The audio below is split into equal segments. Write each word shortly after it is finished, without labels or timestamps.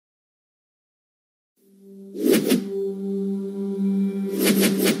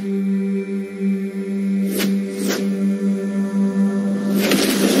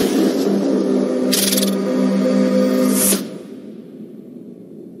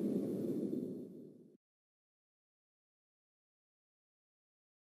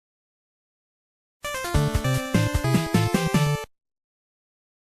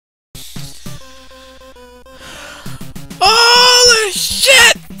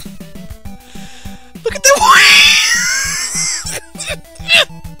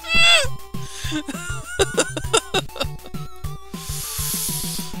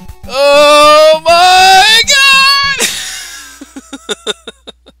Oh my god!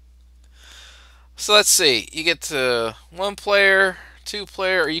 So let's see. You get to 1 player, 2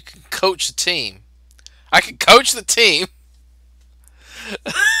 player, or you can coach the team. I can coach the team.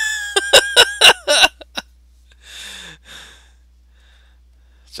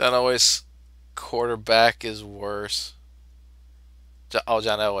 John Elway's quarterback is worse. John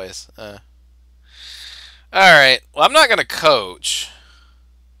Elway's. Alright. Well, I'm not going to coach.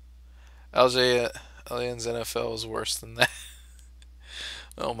 Alien's NFL is worse than that.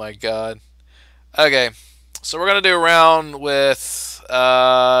 Oh my god. Okay. So we're going to do a round with,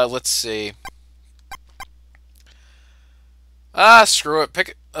 let's see. Screw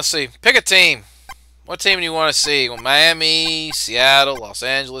it. Let's see. Pick a team. What team do you want to see? Well, Miami, Seattle, Los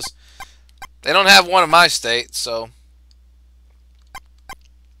Angeles. They don't have one in my state, so.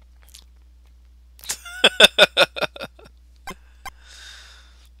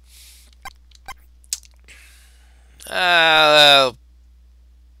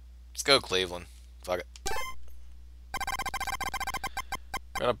 Let's go Cleveland. Fuck it.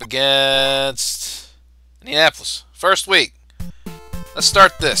 Run up against Indianapolis. First week. Let's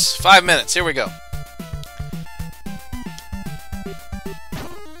start this. 5 minutes. Here we go.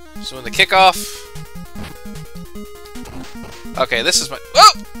 So in the kickoff. Okay, this is my.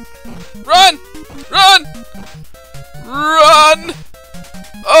 Oh! Run! Run! Run!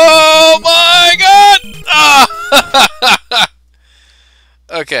 Oh my god! Ah!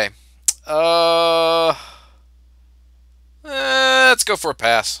 Okay. Let's go for a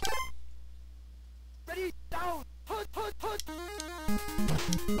pass.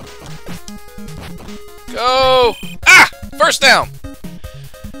 Go! Ah! First down!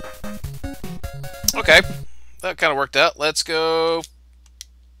 Okay. That kind of worked out. Let's go.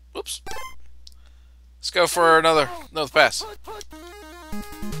 Oops. Let's go for another pass.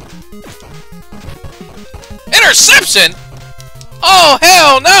 Interception! Oh,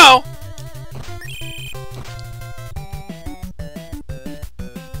 hell no!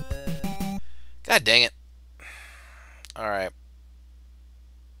 God dang it. Alright.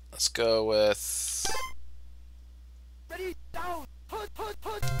 Let's go with...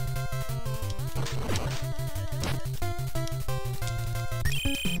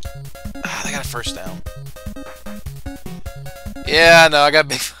 They got a first down. Yeah, no, I got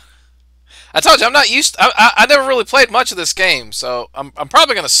big... I told you, I'm not used... I never really played much of this game, so I'm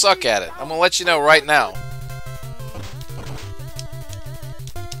probably going to suck at it. I'm going to let you know right now.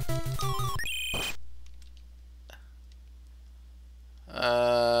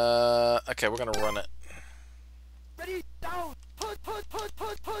 Okay, we're going to run it.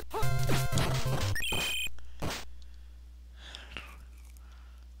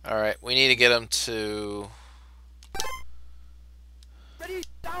 Alright, we need to get him to...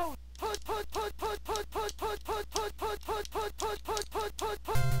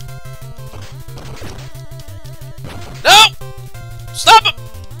 No! Stop him!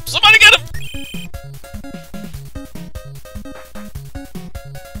 Somebody get him!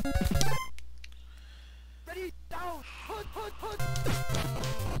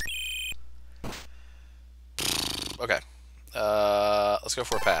 Okay. Let's go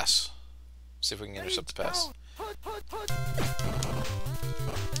for a pass. See if we can intercept the pass.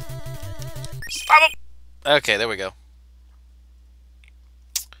 Stop him! Okay, there we go.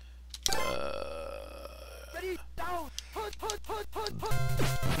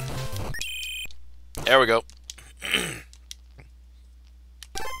 There we go.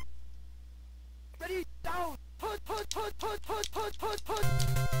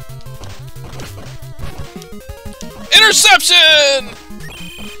 Interception!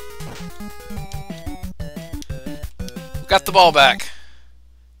 Got the ball back.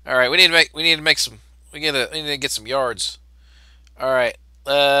 All right, we need to make some. We need to get some yards. All right,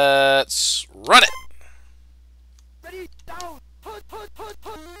 let's run it.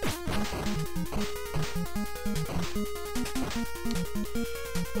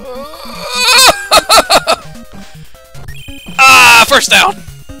 Ah, first down.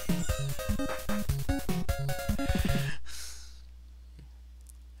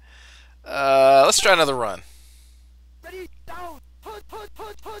 Let's try another run.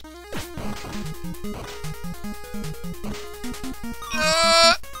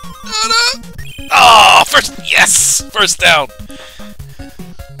 Oh, yes, first down.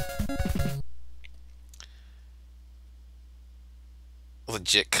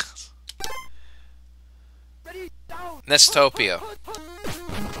 Legit. Nestopia.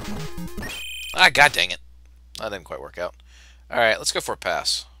 Ah, god dang it. That didn't quite work out. Alright, let's go for a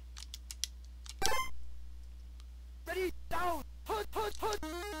pass.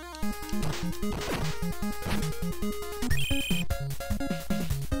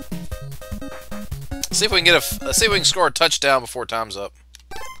 See if we can get a. Let's see if we can score a touchdown before time's up.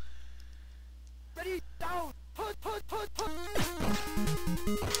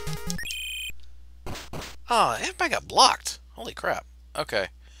 Oh, everybody got blocked. Holy crap. Okay.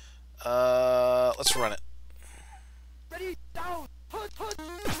 Let's run it.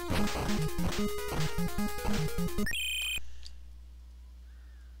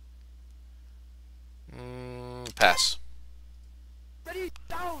 Pass.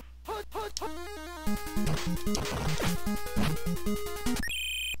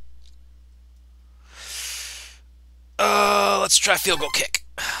 Let's try field goal kick.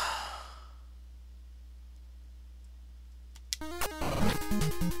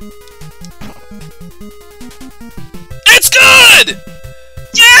 It's good!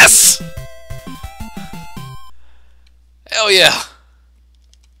 Yes! Hell yeah.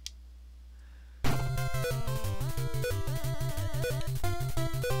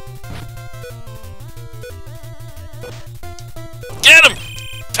 Get him!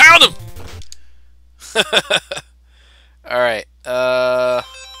 Pound him! Alright, oh,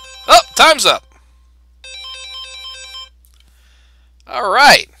 time's up!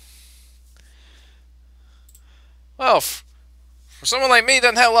 Alright. Well, for someone like me who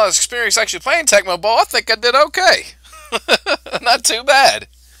doesn't have a lot of experience actually playing Tecmo Bowl, I think I did okay. Not too bad.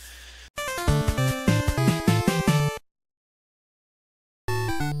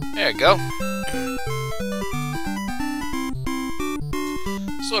 There you go.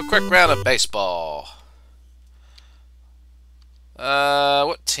 So a quick round of baseball.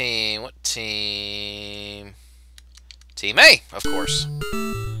 What team? What team? Team A, of course.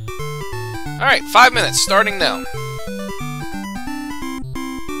 Alright, 5 minutes, starting now.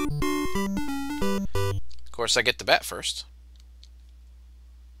 Of course, I get to bat first.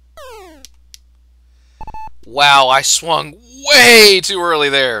 Wow, I swung way too early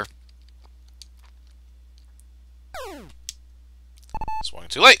there. Swung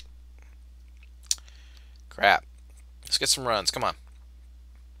too late. Crap. Let's get some runs. Come on.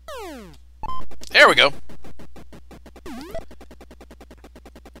 There we go.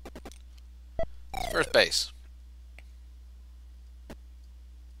 First base.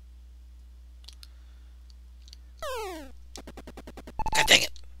 God dang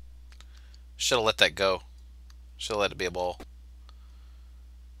it. Should have let that go. Should have let it be a ball.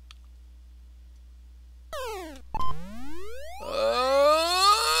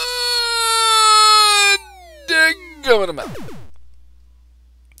 Going him out.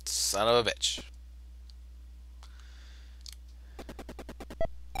 Son of a bitch.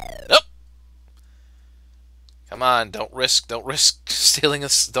 Nope. Come on, don't risk stealing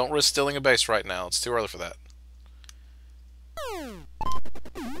a base right now. It's too early for that.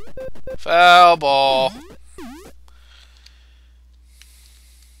 Foul ball.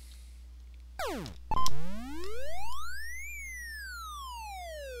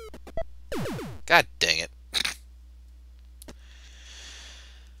 God dang it.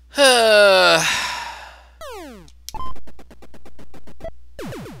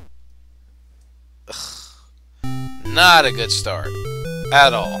 Not a good start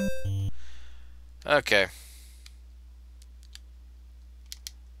at all. Okay.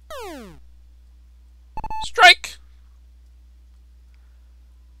 Strike.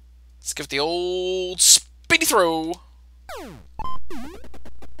 Let's give it the old speedy throw.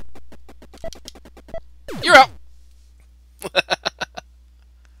 You're out.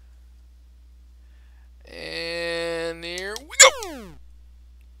 And here we go.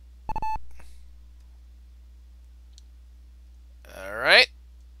 All right.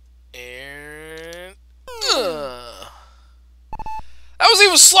 And that was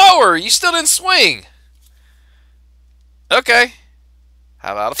even slower. You still didn't swing. Okay.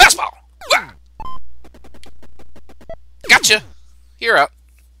 How about a fastball? Gotcha. You're out.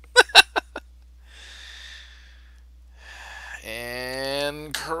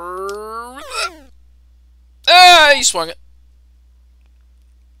 And curve. Ah, you swung it.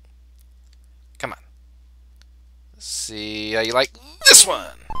 Come on. Let's see how you like this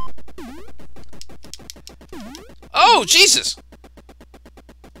one. Oh, Jesus.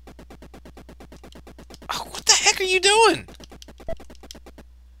 Oh, what the heck are you doing?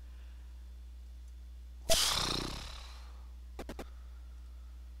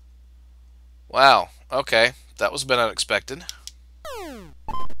 Wow. Okay. That was a bit unexpected.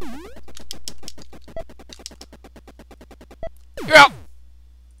 You're out.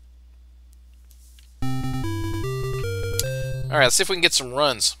 Alright, let's see if we can get some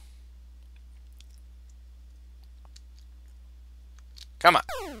runs. Come on.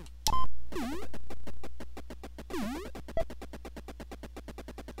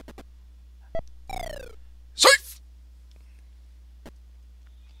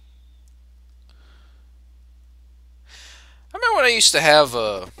 used to have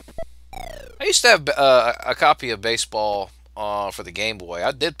a copy of baseball for the Game Boy.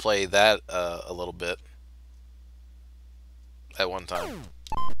 I did play that a little bit at one time.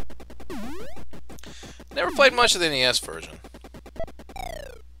 Never played much of the NES version.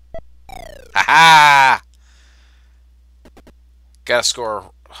 Ha! Gotta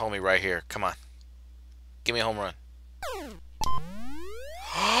score a homie right here. Come on. Give me a home run.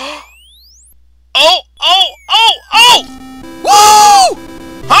 Oh! Oh! Oh! Oh! Woo!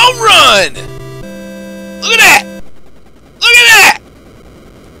 Home run! Look at that! Look at that!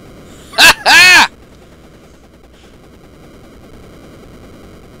 Ha ha!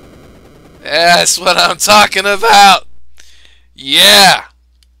 That's what I'm talking about. Yeah.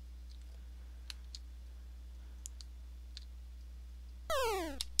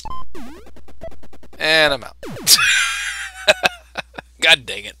 And I'm out. God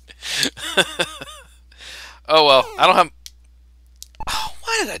dang it. Oh well, I don't have... Oh,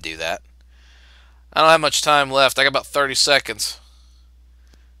 why did I do that? I don't have much time left. I got about 30 seconds.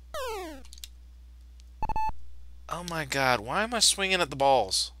 Oh my god, why am I swinging at the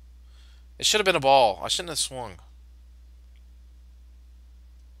balls? It should have been a ball. I shouldn't have swung.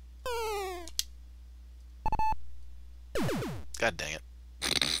 God dang it.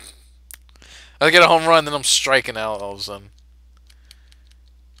 I get a home run, then I'm striking out all of a sudden.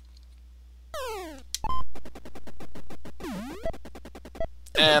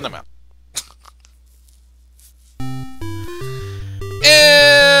 And I'm out.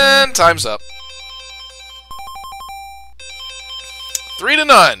 And time's up.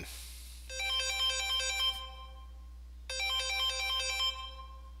 3-0.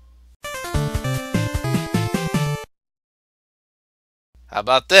 How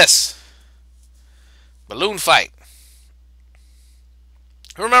about this? Balloon fight.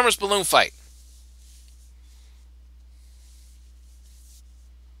 Who remembers balloon fight?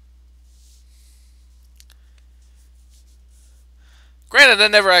 Granted, I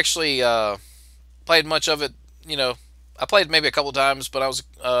never actually played much of it. You know, I played maybe a couple times, but I was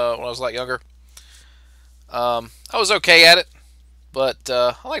when I was a lot younger. I was okay at it, but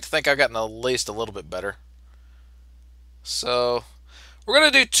I like to think I've gotten at least a little bit better. So we're gonna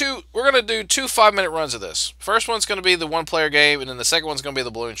do two 5-minute runs of this. First one's gonna be the one-player game, and then the second one's gonna be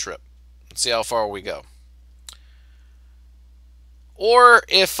the balloon trip. Let's see how far we go. Or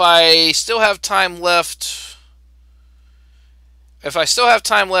if I still have time left. If I run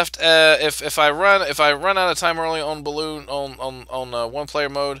out of time early on balloon on one-player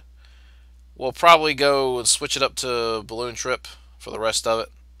mode, we'll probably go and switch it up to balloon trip for the rest of it.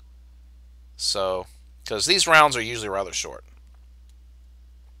 So, because these rounds are usually rather short.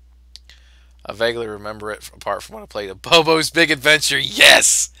 I vaguely remember it apart from when I played a Bobo's Big Adventure.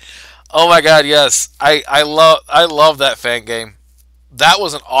 Yes! Oh my god, yes. I love that fan game. That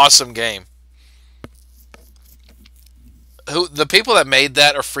was an awesome game. The people that made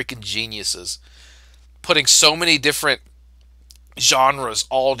that are freaking geniuses. Putting so many different genres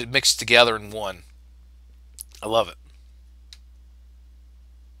all mixed together in one. I love it.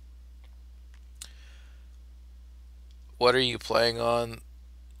 What are you playing on?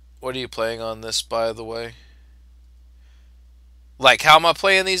 What are you playing on this, by the way? Like, how am I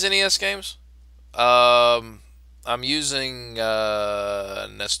playing these NES games? I'm using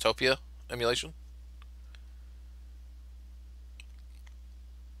Nestopia emulation.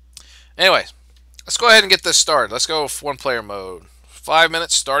 Anyways, let's go ahead and get this started. Let's go with one-player mode. 5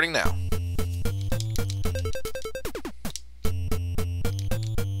 minutes starting now.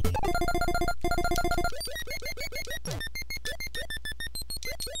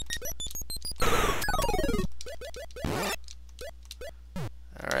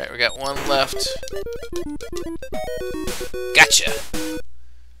 Alright, we got one left. Gotcha!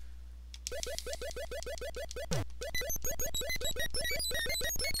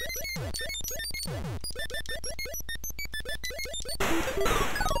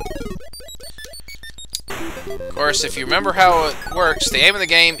 Of course, if you remember how it works, the aim of the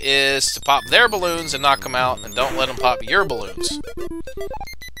game is to pop their balloons and knock them out, and don't let them pop your balloons.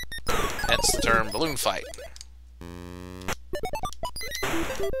 Hence the term balloon fight.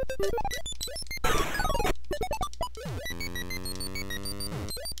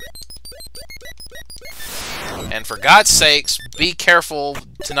 And for God's sakes, be careful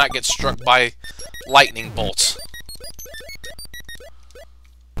to not get struck by lightning bolts.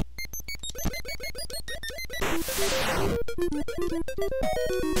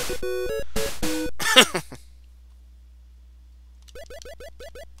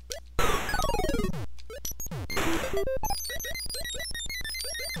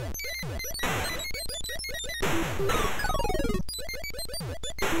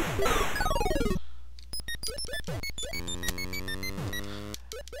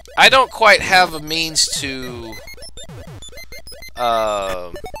 I don't quite have a means to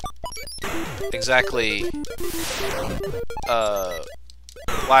exactly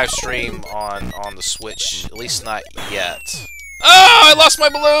live stream on the Switch, at least not yet. Oh, I lost my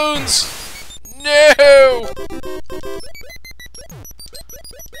balloons! No!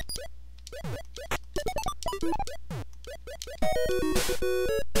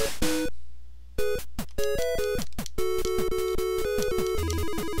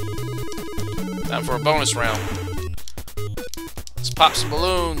 Time for a bonus round. Let's pop some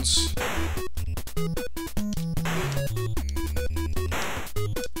balloons.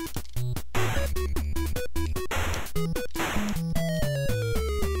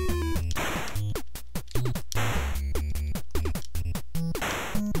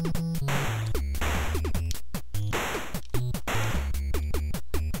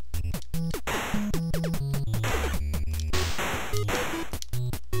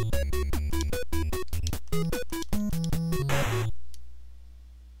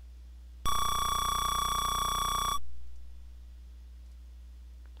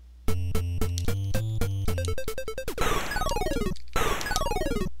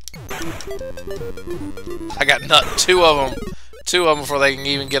 I got two of them before they can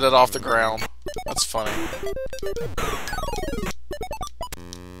even get it off the ground. That's funny.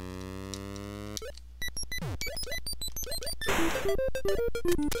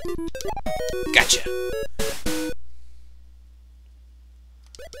 Gotcha.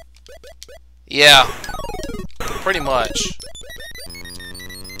 Yeah, pretty much.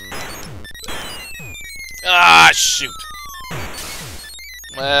 Ah, shoot.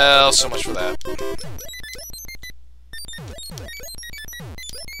 Well, so much for that.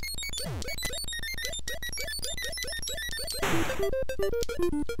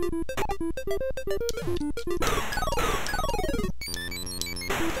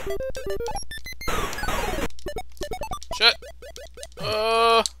 Shit.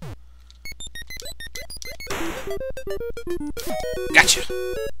 Gotcha.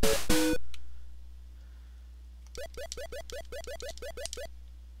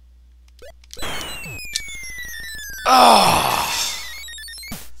 Oh,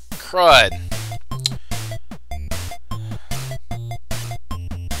 crud.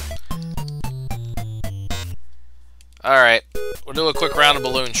 Alright, we'll do a quick round of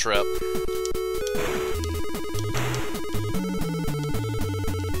balloon trip.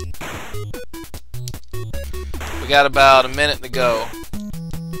 We got about a minute to go.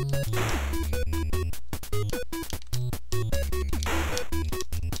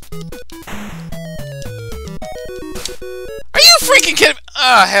 Are you freaking kidding me?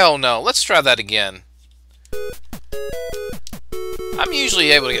 Ah, hell no. Let's try that again. I'm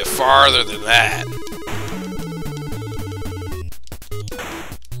usually able to get farther than that.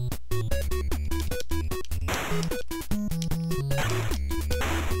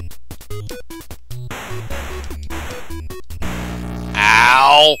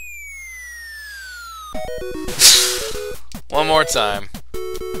 Ow! One more time.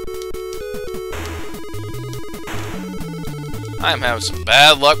 I am having some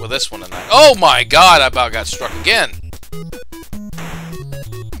bad luck with this one tonight. Oh my god, I about got struck again.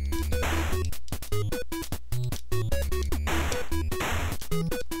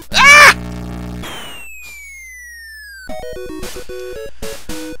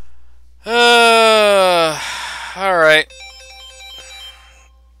 Ah! Alright.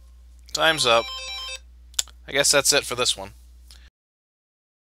 Time's up. I guess that's it for this one.